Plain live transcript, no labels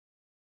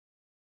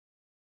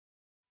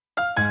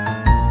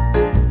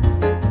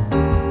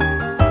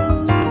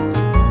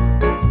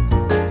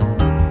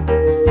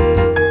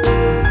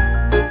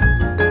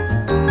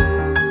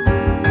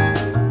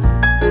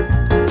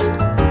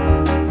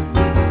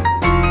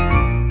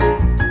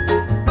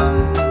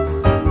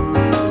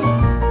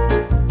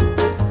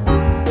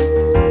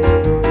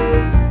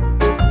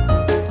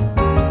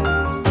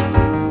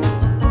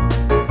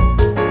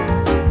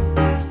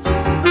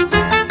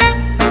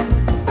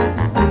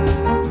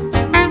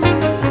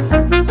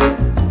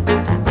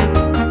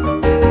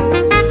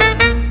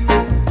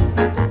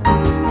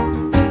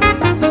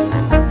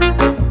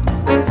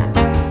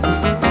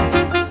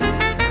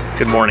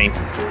morning.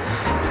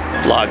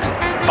 Vlog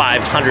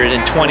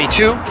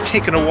 522,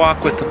 taking a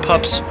walk with the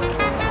pups.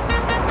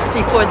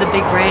 Before the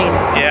big rain.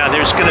 Yeah,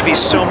 there's gonna be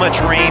so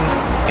much rain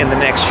in the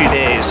next few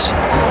days.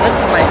 That's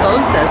what my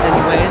phone says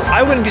anyways.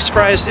 I wouldn't be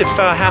surprised if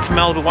half of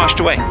Malibu washed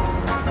away.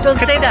 Don't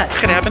say that.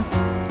 Could happen.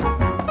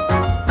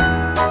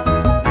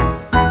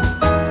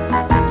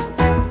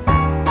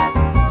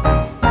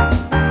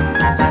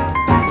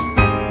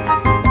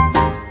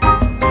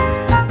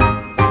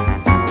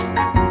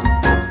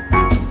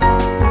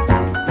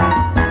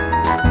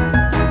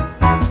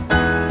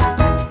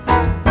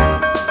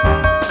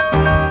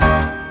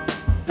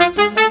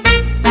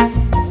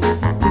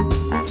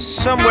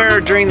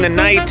 Somewhere during the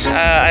night,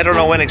 I don't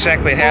know when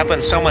exactly it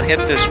happened, someone hit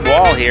this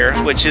wall here,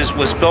 which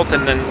was built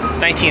in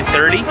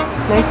 1930?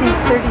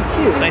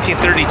 1932.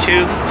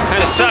 1932.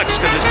 Kind of sucks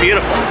because it's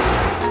beautiful.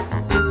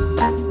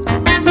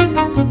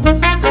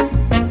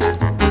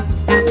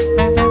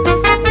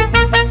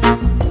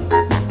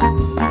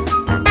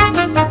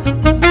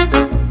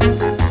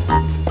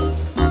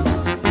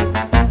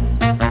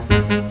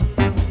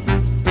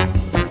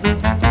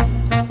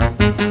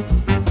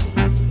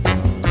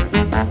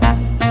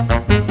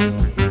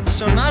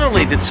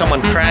 Did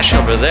someone crash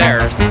over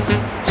there?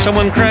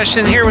 Someone crashed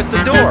in here with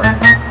the door.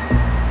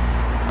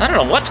 I don't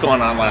know what's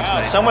going on last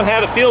night. Someone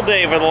had a field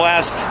day over the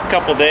last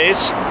couple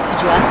days. Did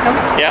you ask them?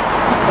 Yeah.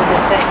 What did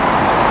they say?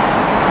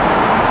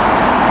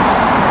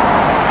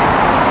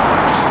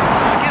 So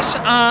I guess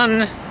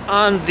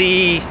on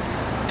the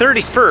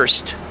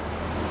 31st,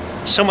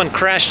 someone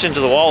crashed into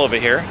the wall over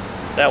here,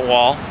 that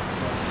wall,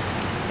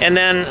 and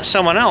then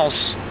someone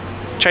else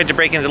tried to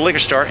break into the liquor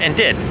store and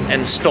did,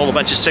 and stole a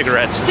bunch of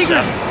cigarettes.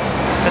 Cigarettes.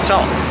 That's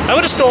all. I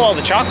would have stole all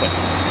the chocolate.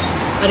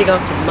 How do you go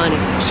for the money?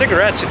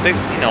 Cigarettes, you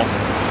know,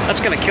 that's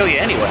gonna kill you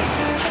anyway.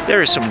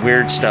 There is some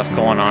weird stuff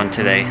going on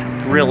today.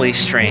 Really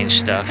strange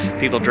stuff.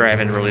 People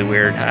driving really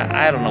weird.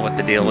 I don't know what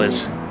the deal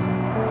is.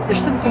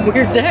 There's something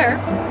weird there.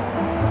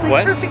 It's like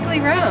what?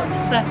 Perfectly round.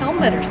 It's a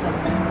helmet or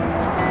something.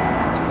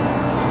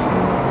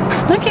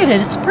 Look at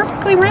it. It's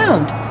perfectly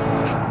round.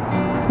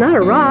 It's not a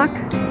rock.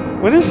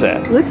 What is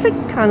that? It looks like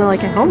kind of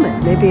like a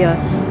helmet. Maybe a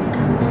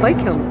bike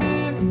helmet.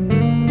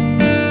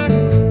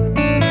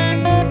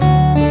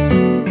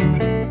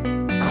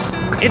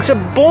 It's a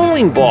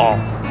bowling ball.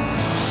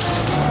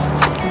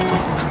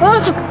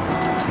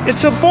 Oh.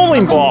 It's a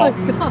bowling ball. Oh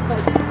my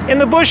God. In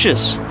the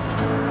bushes.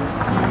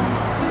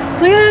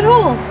 Look at that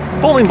hole.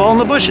 Bowling ball in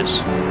the bushes.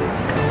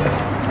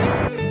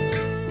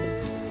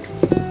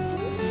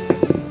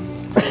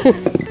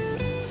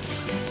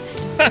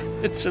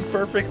 It's a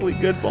perfectly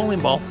good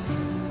bowling ball.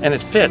 And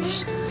it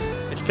fits.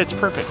 It fits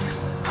perfect.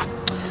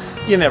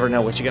 You never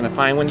know what you're gonna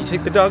find when you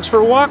take the dogs for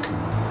a walk.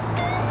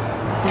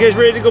 You guys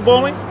ready to go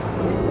bowling?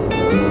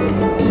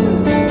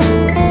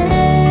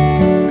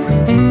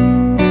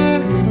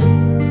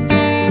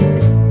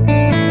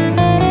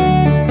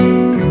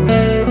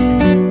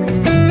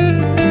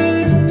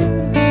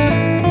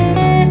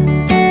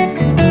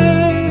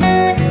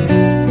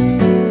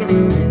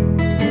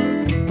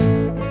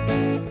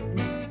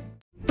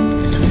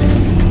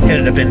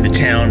 Headed up into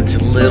town. It's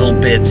a little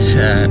bit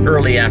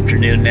early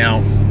afternoon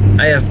now.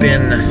 I have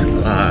been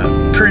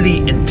pretty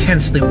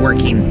intensely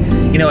working.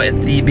 You know, at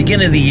the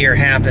beginning of the year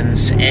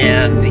happens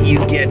and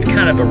you get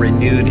kind of a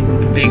renewed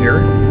vigor.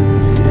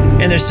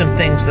 And there's some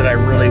things that I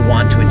really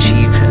want to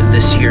achieve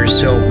this year.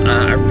 So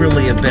I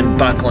really have been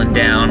buckling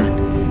down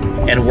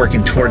and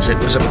working towards it.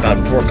 It was up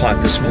about 4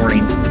 o'clock this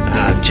morning,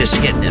 just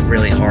hitting it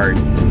really hard.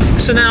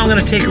 So now I'm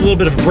gonna take a little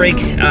bit of a break,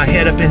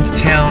 head up into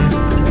town,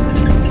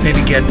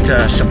 maybe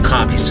get some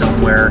coffee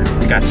somewhere.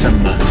 Got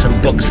some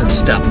books and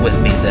stuff with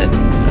me that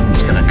I'm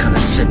just gonna kind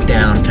of sit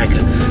down, take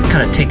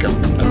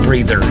a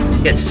breather,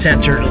 get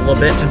centered a little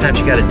bit. Sometimes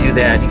you got to do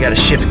that. You got to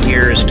shift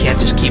gears. Can't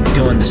just keep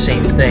doing the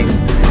same thing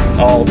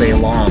all day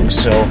long.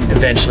 So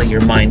eventually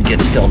your mind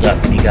gets filled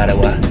up, and you got to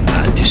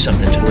do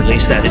something to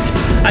release that.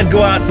 I'd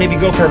go out, maybe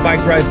go for a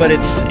bike ride, but it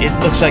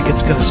looks like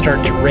it's gonna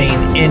start to rain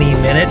any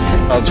minute.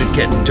 Clouds are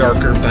getting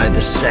darker by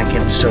the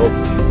second, so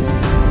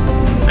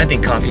I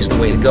think coffee is the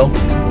way to go.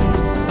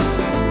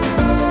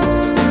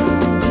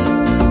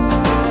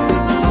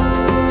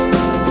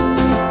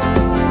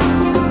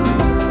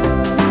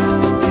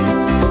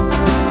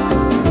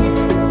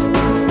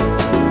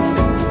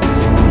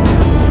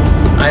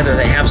 Either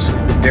they have some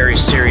very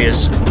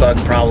serious bug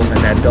problem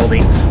in that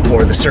building,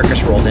 or the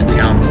circus rolled in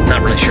town.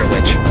 Not really sure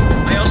which.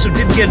 I also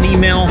did get an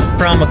email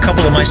from a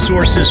couple of my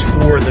sources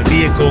for the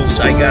vehicles.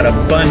 I got a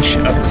bunch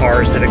of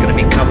cars that are going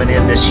to be coming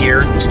in this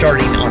year.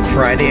 Starting on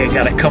Friday, I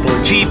got a couple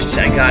of Jeeps,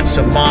 I got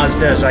some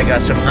Mazdas, I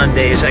got some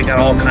Hyundais, I got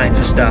all kinds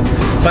of stuff.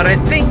 But I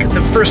think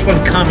the first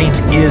one coming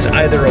is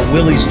either a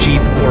Willys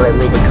Jeep or a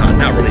Rubicon.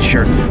 Not really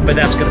sure, but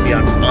that's going to be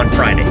on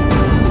Friday.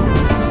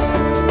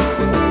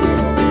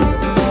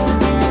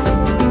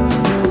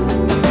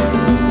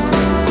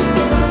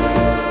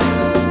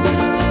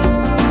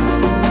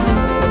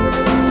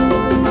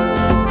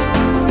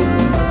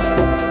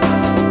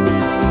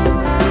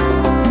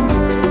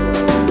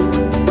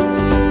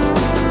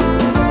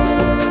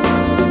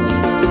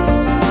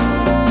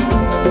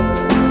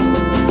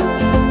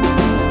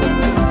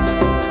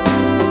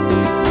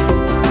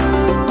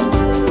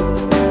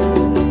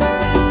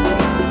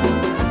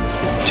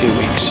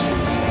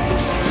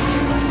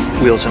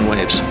 Wheels and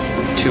Waves,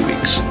 2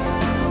 weeks.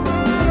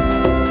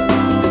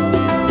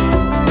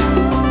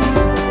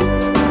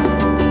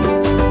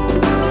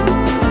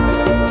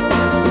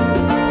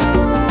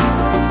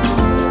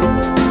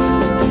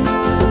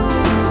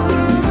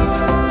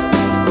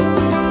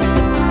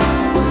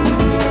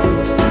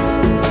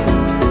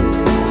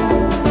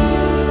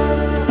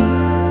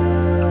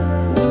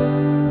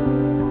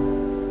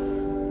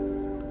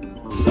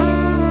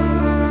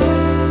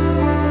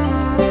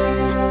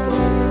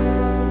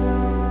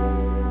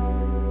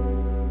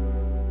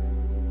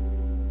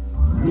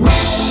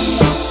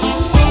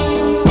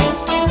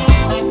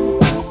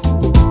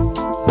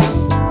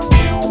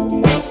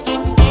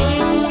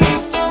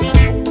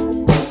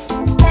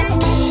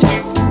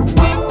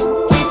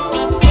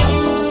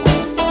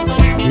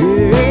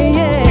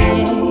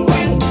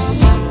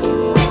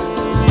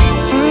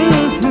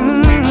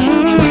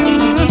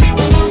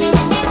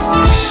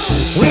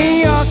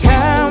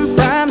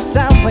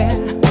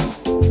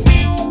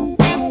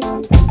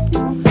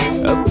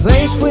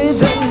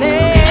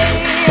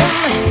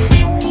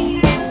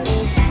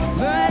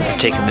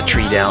 Taking the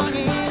tree down.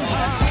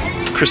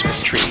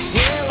 Christmas tree.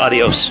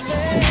 Adios.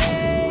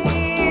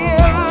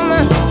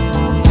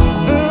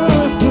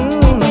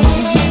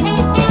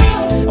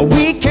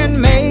 We can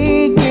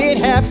make it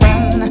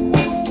happen.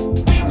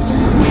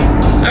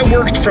 I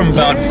worked from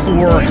about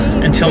 4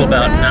 until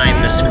about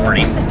 9 this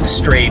morning,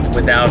 straight,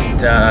 without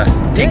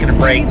taking a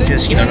break.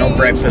 Just, you know, no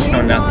breakfast,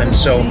 no nothing.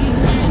 So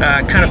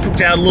kind of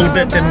pooped out a little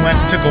bit, then went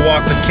and took a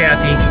walk with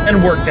Kathy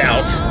and worked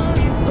out.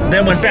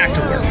 Then went back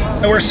to work.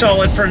 I worked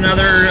solid for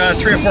another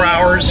 3 or 4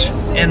 hours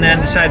and then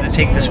decided to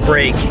take this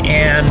break.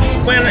 And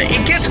when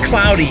it gets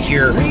cloudy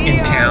here in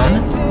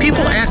town,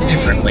 people act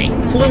differently.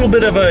 A little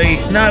bit of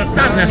a,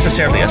 not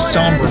necessarily a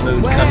somber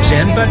mood comes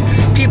in, but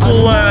people,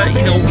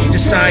 you know,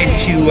 decide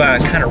to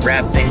kind of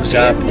wrap things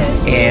up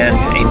and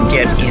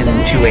get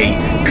into a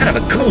kind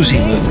of a cozy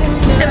mood.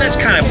 And that's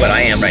kind of what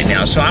I am right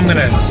now. So I'm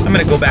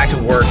gonna go back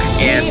to work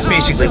and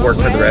basically work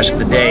for the rest of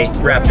the day,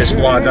 wrap this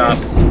vlog up,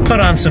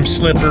 put on some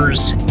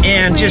slippers,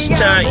 and just,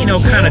 you know,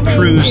 kind of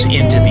cruise into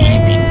the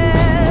evening.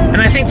 And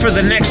I think for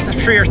the next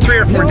three or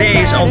 4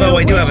 days, although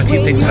I do have a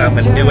few things I'm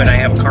going to do, and I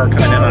have a car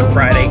coming in on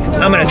Friday,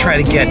 I'm going to try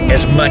to get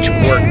as much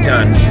work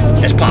done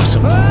as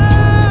possible.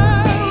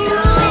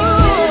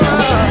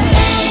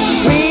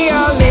 We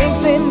are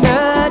links in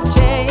the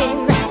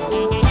chain.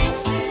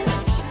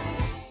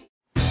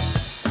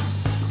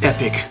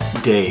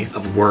 Epic day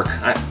of work.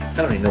 I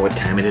don't even know what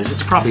time it is.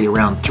 It's probably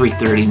around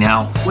 3:30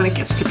 now. When it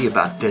gets to be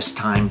about this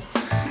time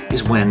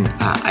is when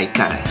I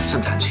kind of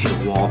sometimes hit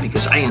a wall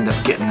because I end up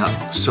getting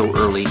up so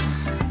early.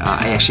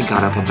 I actually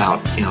got up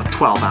about,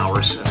 12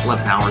 hours,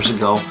 11 hours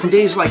ago. On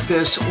days like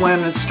this, when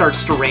it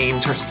starts to rain,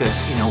 starts to,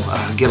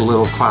 get a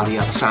little cloudy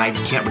outside,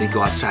 you can't really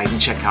go outside and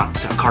check out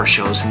car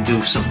shows and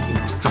do some,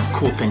 some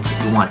cool things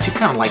that you want to.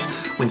 Kind of like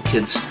when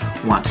kids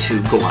want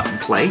to go out and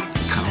play. You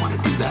kind of want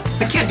to do that.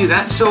 I can't do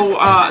that, so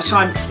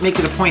I'm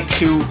making a point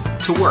to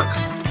work.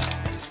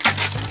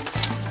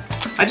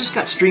 I just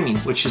got streaming,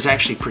 which is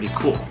actually pretty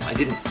cool. I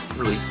didn't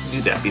really do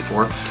that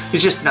before.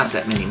 There's just not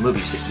that many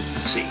movies that you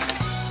can see.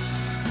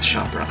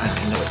 Shopper, I don't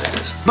even know what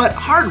that is. But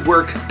hard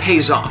work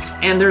pays off,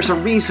 and there's a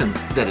reason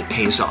that it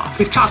pays off.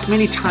 We've talked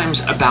many times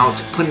about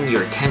putting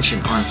your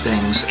attention on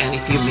things, and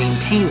if you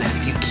maintain that,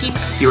 if you keep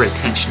your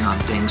attention on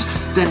things,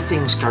 then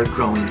things start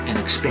growing and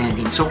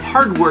expanding. So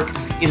hard work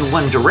in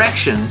one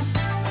direction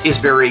is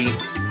very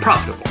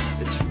profitable.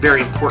 It's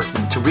very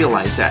important to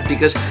realize that,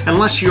 because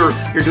unless you're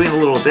doing a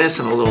little of this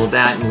and a little of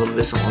that and a little of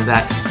this and a little of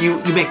that, you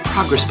make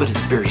progress, but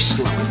it's very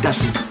slow. It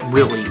doesn't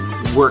really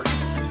work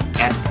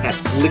at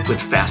liquid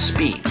fast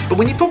speed. But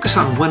when you focus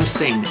on one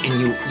thing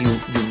and you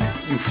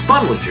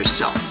funnel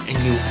yourself and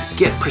you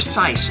get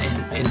precise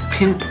and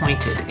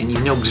pinpointed and you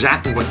know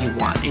exactly what you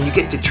want and you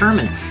get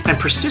determined and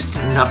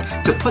persistent enough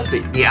to put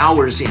the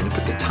hours in, to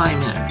put the time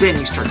in, then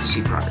you start to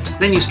see progress.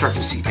 Then you start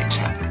to see things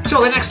happen.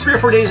 So the next 3 or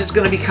 4 days is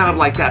going to be kind of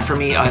like that for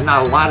me.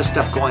 Not a lot of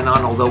stuff going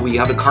on, although we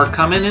have a car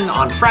coming in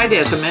on Friday,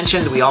 as I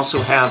mentioned. We also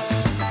have,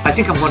 I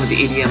think I'm going to the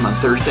ADM on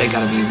Thursday. I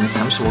got a meeting with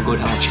them, so we'll go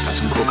down and check out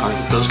some cool cars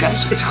with those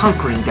guys. It's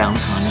hunkering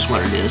downtown is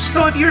what it is.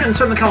 So if you're in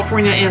Southern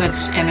California and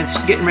it's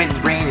getting ready to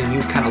rain and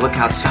you kind of look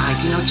outside,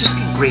 just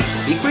be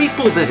grateful. Be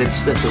grateful that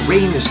the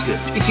rain is good.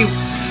 If you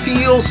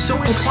feel so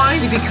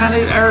inclined, if you kind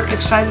of are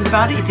excited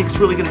about it, you think it's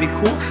really going to be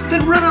cool,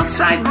 then run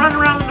outside and run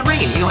around in the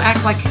rain.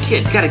 Act like a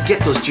kid. You got to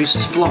get those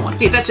juices flowing.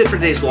 Okay, that's it for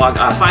today's vlog.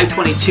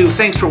 522.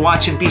 Thanks for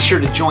watching. Be sure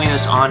to join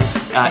us on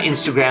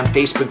Instagram,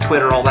 Facebook,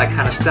 Twitter, all that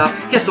kind of stuff.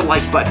 Hit the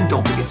like button.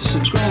 Don't forget to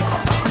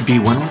subscribe. Be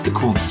one with the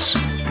coolness.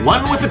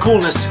 One with the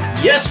coolness.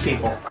 Yes,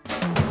 people.